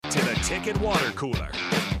Ticket Water Cooler.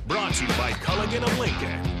 Brought to you by Culligan of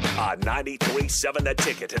Lincoln on 93.7 The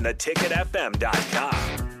Ticket and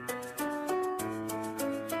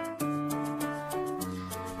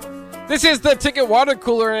theticketfm.com. This is the Ticket Water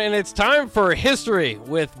Cooler, and it's time for History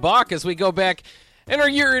with Bach as we go back in our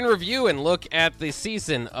year in review and look at the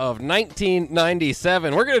season of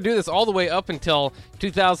 1997. We're going to do this all the way up until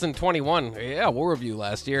 2021. Yeah, we'll review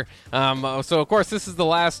last year. So, of course, this is the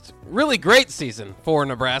last really great season for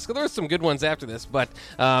Nebraska. There were some good ones after this, but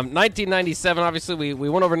 1997, obviously, we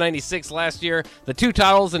went over 96 last year. The two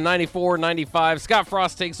titles in 94, 95. Scott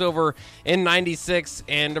Frost takes over in 96,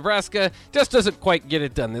 and Nebraska just doesn't quite get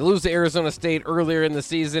it done. They lose to Arizona State earlier in the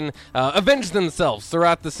season, avenge themselves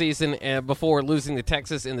throughout the season before losing to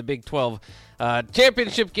Texas in the Big 12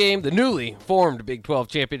 championship game, the newly formed Big 12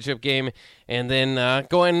 championship game, and then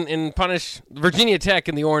go in and punish Virginia Tech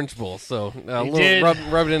in the Orange Bowl. So a little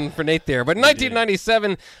rub it in for Nate there. But in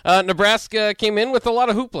 1997, Nebraska came in with a lot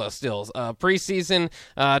of hoopla still. Preseason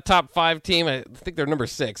top 5 team. I think they're number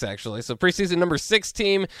 6, actually. So preseason number 6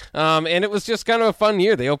 team. And it was just kind of a fun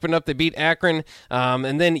year. They opened up, they beat Akron,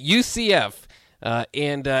 and then UCF.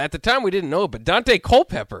 And at the time we didn't know it, but Dante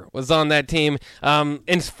Culpepper was on that team.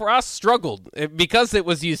 And Frost struggled because it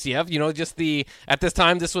was UCF. You know, at this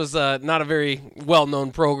time this was not a very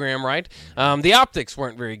well-known program, right? The optics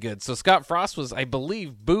weren't very good. So Scott Frost was, I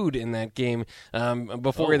believe, booed in that game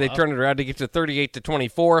before they turned it around to get to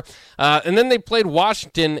 38-24. And then they played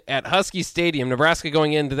Washington at Husky Stadium. Nebraska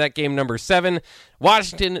going into that game number 7.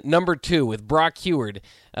 Washington number 2 with Brock Heward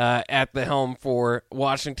at the helm for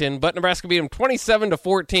Washington. But Nebraska beat them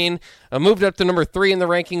 27-14. Moved up to number 3 in the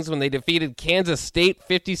rankings when they defeated Kansas State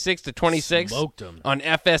 56-26. Smoked them on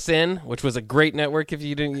FSN, which was a great network. If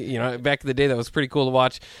you didn't, back in the day, that was pretty cool to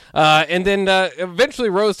watch. And then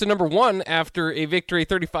eventually rose to number 1 after a victory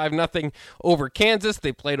 35-0 over Kansas.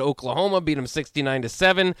 They played Oklahoma, beat them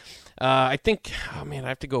 69-7. I think, I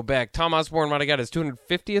have to go back. Tom Osborne might have got his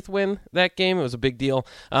 250th win that game. It was a big deal.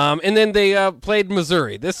 And then they played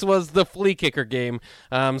Missouri. This was the flea kicker game.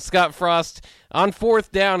 Scott Frost on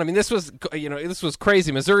 4th down. This was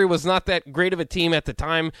crazy. Missouri was not that great of a team at the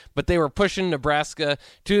time, but they were pushing Nebraska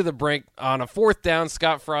to the brink. On a 4th down,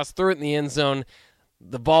 Scott Frost threw it in the end zone.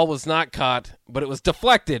 The ball was not caught, but it was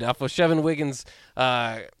deflected off of Chevin Wiggins'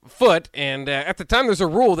 foot. And at the time, there's a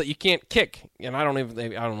rule that you can't kick, and I don't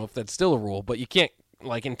know if that's still a rule, but you can't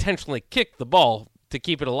intentionally kick the ball to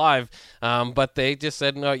keep it alive. But they just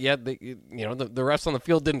said no. Yeah, the refs on the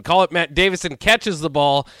field didn't call it. Matt Davison catches the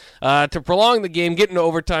ball to prolong the game, get into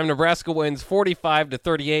overtime. Nebraska wins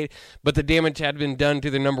 45-38, but the damage had been done to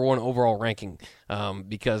their number 1 overall ranking.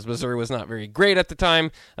 Because Missouri was not very great at the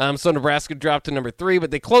time. So Nebraska dropped to number 3,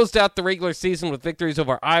 but they closed out the regular season with victories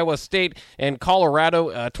over Iowa State and Colorado.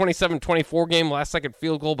 27-24 game, last-second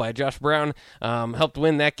field goal by Josh Brown helped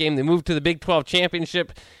win that game. They moved to the Big 12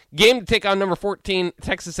 championship game to take on number 14,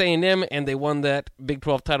 Texas A&M, and they won that Big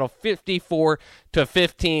 12 title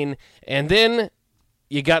 54-15. And then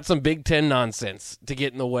you got some Big Ten nonsense to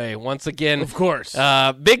get in the way. Once again, of course.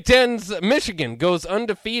 Big Ten's Michigan goes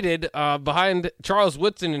undefeated behind Charles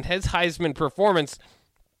Woodson in his Heisman performance.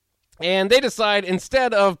 And they decide,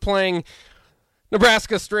 instead of playing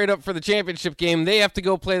Nebraska straight up for the championship game, they have to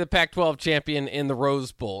go play the Pac-12 champion in the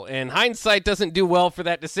Rose Bowl. And hindsight doesn't do well for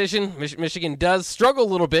that decision. Michigan does struggle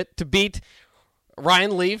a little bit to beat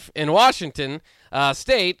Ryan Leaf in Washington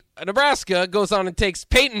State. Nebraska goes on and takes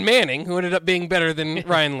Peyton Manning, who ended up being better than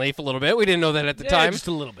Ryan Leaf a little bit. We didn't know that at the time. Just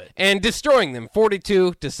a little bit. And destroying them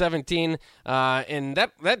 42-17. And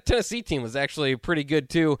that Tennessee team was actually pretty good,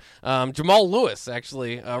 too. Jamal Lewis,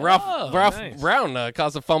 actually. Ralph nice. Brown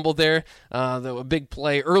caused a fumble there. A big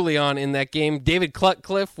play early on in that game. David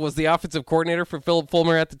Cutcliffe was the offensive coordinator for Philip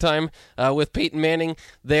Fulmer at the time with Peyton Manning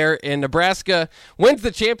there. And Nebraska wins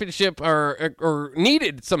the championship or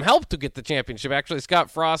needed some help to get the championship. Actually,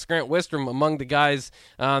 Scott Frost, Grant Wistrom among the guys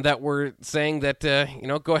that were saying that,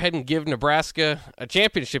 go ahead and give Nebraska a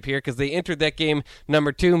championship here because they entered that game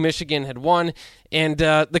number 2. Michigan had won. And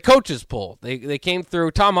the coaches poll, they came through.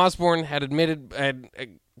 Tom Osborne had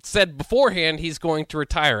said beforehand he's going to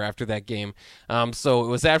retire after that game. So it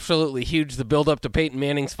was absolutely huge, the build-up to Peyton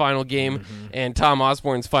Manning's final game and Tom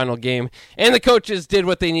Osborne's final game. And the coaches did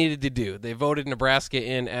what they needed to do. They voted Nebraska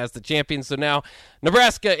in as the champion. So now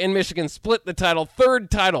Nebraska and Michigan split the title,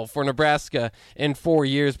 3rd title for Nebraska in 4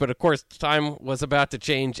 years. But, of course, time was about to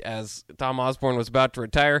change as Tom Osborne was about to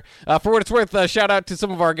retire. For what it's worth, shout-out to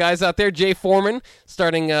some of our guys out there. Jay Foreman,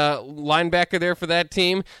 starting linebacker there for that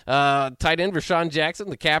team. Tight end Rashawn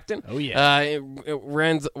Jackson, the captain. Oh, yeah. It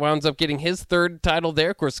wounds up getting his third title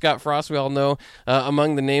there. Of course, Scott Frost, we all know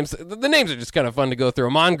among the names. The names are just kind of fun to go through.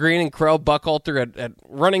 Amon Green and Krell Buckhalter at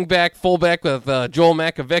running back, fullback with Joel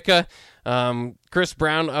Makovica. Chris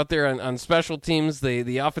Brown out there on special teams.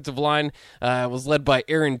 The offensive line was led by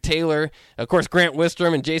Aaron Taylor. Of course, Grant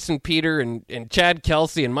Wistrom and Jason Peter and Chad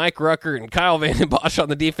Kelsey and Mike Rucker and Kyle Van Bosch on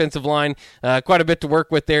the defensive line. Quite a bit to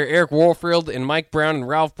work with there. Eric Warfield and Mike Brown and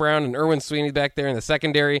Ralph Brown and Erwin Sweeney back there in the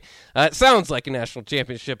secondary. It sounds like a national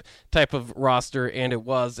championship type of roster, and it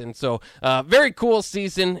was. And so, very cool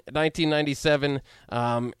season, 1997.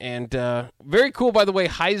 And very cool, by the way,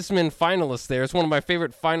 Heisman finalists there. It's one of my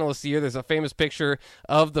favorite finalists of the year. There's a famous picture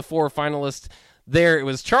of the 4 finalists there. It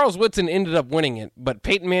was Charles Woodson ended up winning it, but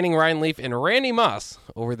Peyton Manning, Ryan Leaf, and Randy Moss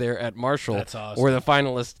over there at Marshall awesome. were the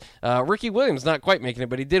finalists. Ricky Williams not quite making it,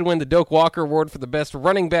 but he did win the Doak Walker Award for the best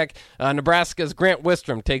running back. Nebraska's Grant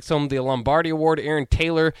Wistrom takes home the Lombardi Award. Aaron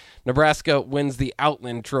Taylor, Nebraska wins the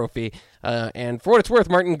Outland Trophy. And for what it's worth,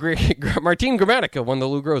 Martin Gramatica won the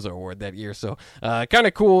Lou Groza Award that year. So kind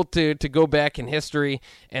of cool to go back in history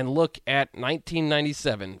and look at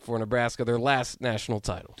 1997 for Nebraska, their last national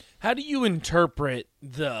title. How do you interpret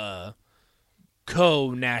the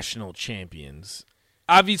co-national champions?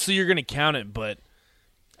 Obviously, you're going to count it, but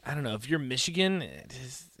I don't know. If you're Michigan,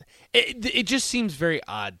 it just seems very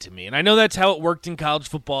odd to me. And I know that's how it worked in college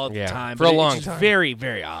football at the time. For a long time. Very,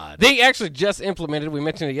 very odd. They actually just implemented, we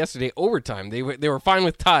mentioned it yesterday, overtime. They were fine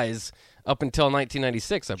with ties up until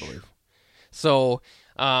 1996, I believe. So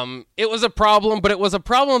it was a problem, but it was a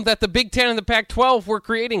problem that the Big Ten and the Pac-12 were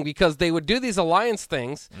creating because they would do these alliance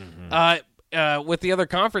things with the other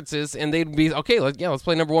conferences, and they'd be, okay, let's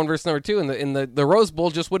play number 1 versus number 2, and the Rose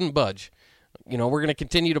Bowl just wouldn't budge. We're going to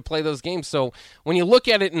continue to play those games. So when you look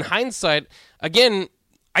at it in hindsight, again,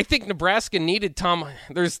 I think Nebraska needed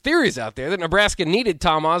there's theories out there that Nebraska needed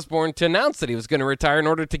Tom Osborne to announce that he was going to retire in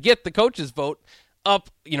order to get the coaches' vote up,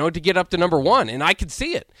 to get up to number 1. And I could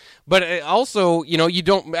see it. But also, you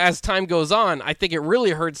don't, as time goes on, I think it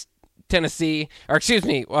really hurts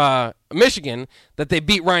Michigan, that they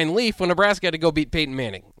beat Ryan Leaf when Nebraska had to go beat Peyton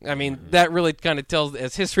Manning. I mean, that really kind of tells,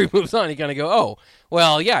 as history moves on, you kind of go, oh,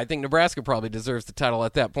 well, yeah, I think Nebraska probably deserves the title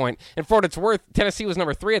at that point. And for what it's worth, Tennessee was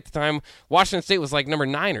number 3 at the time. Washington State was like number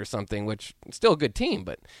 9 or something, which is still a good team,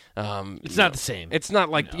 but it's not the same. It's not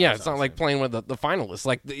like, it's not like playing with the finalists.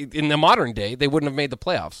 Like in the modern day, they wouldn't have made the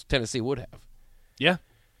playoffs. Tennessee would have. Yeah,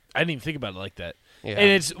 I didn't even think about it like that. Yeah.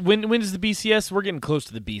 And it's when is the BCS? We're getting close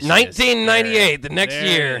to the BCS. 1998, the next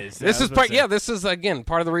year. This is again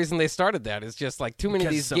part of the reason they started that. It's just like too many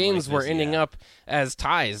of these games were ending up as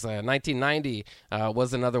ties. 1990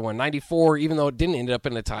 was another one. 94, even though it didn't end up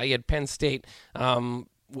in a tie, you had Penn State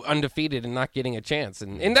undefeated and not getting a chance,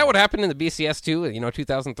 and that would happen in the BCS too.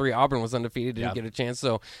 2003 Auburn was undefeated, didn't get a chance.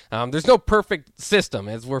 So there's no perfect system,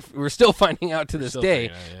 as we're still finding out to this day.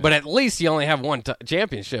 But at least you only have one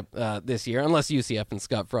championship this year, unless UCF and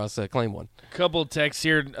Scott Frost claim one. Couple texts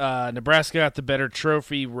here. Nebraska got the better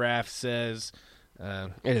trophy. Raf says.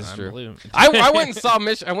 It is true. I went and saw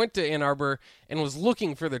I went to Ann Arbor and was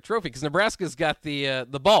looking for the trophy because Nebraska's got the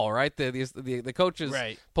ball, right? The coach's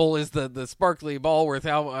pull is the sparkly ball worth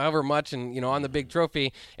however much, and on the big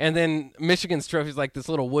trophy. And then Michigan's trophy is like this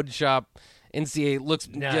little wood shop. NCAA looks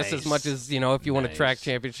just as much as, if you want to track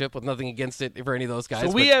championship, with nothing against it for any of those guys.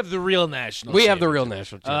 So we have the real national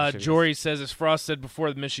championship. Jory says, as Frost said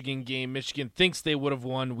before the Michigan game, Michigan thinks they would have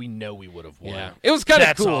won. We know we would have won. Yeah. It was kind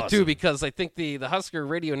of cool, too, because I think the Husker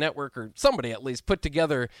Radio Network, or somebody at least, put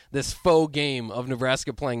together this faux game of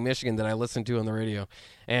Nebraska playing Michigan that I listened to on the radio.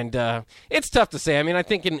 And it's tough to say. I mean, I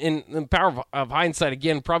think in the power of hindsight,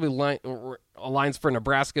 again, probably lines for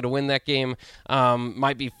Nebraska to win that game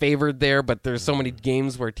might be favored there, but there's so many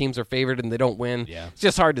games where teams are favored and they don't win. Yeah. It's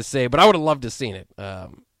just hard to say, but I would have loved to have seen it.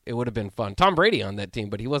 It would have been fun. Tom Brady on that team,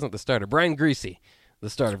 but he wasn't the starter. Brian Greasy, the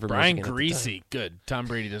starter for Brian Michigan. Greasy, good. Tom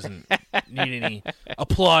Brady doesn't need any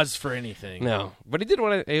applause for anything. No, but he did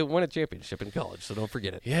win a championship in college, so don't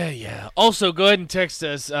forget it. Yeah. Also, go ahead and text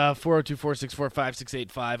us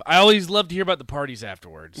 402-464-5685. I always love to hear about the parties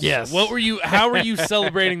afterwards. Yes. So how were you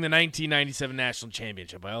celebrating the 1997 national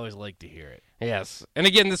championship? I always like to hear it. Yes, and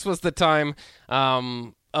again, this was the time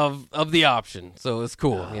of the option, so it was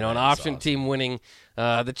cool. An option team winning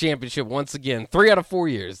the championship once again, 3 out of 4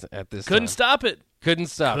 years at this. Couldn't time. stop it. Couldn't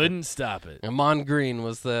stop it. Amon Green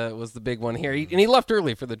was the big one here, and he left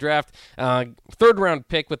early for the draft, third round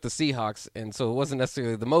pick with the Seahawks, and so it wasn't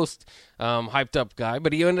necessarily the most hyped up guy,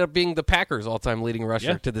 but he ended up being the Packers' all time leading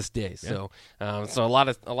rusher to this day. So so a lot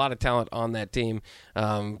of talent on that team.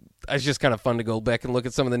 It's just kind of fun to go back and look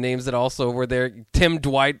at some of the names that also were there. Tim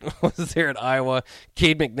Dwight was there at Iowa,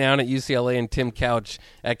 Cade McNown at UCLA, and Tim Couch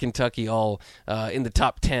at Kentucky, all in the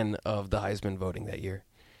top 10 of the Heisman voting that year.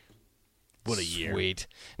 What a year. Sweet.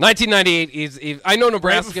 1998 is I know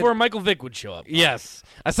Nebraska. Right before Michael Vick would show up. Yes.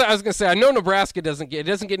 I was going to say, I know Nebraska doesn't get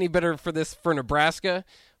any better for Nebraska,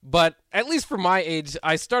 but at least for my age,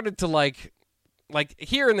 I started to like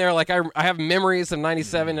here and there, like I have memories of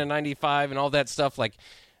 97 and 95 and all that stuff, like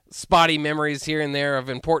spotty memories here and there of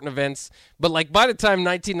important events, but like by the time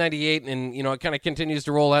 1998 and it kind of continues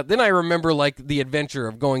to roll out, then I remember like the adventure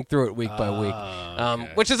of going through it week by week,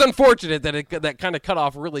 okay. Which is unfortunate that that kind of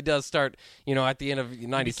cutoff really does start at the end of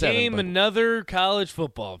 97. Became another college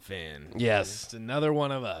football fan. Yes, just another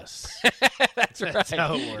one of us. That's right. That's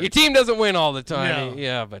how it works. Your team doesn't win all the time. No.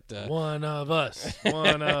 Yeah, but one of us.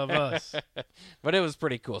 But it was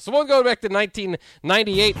pretty cool. So we'll go back to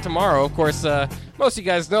 1998 tomorrow. Of course, most of you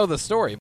guys know the story.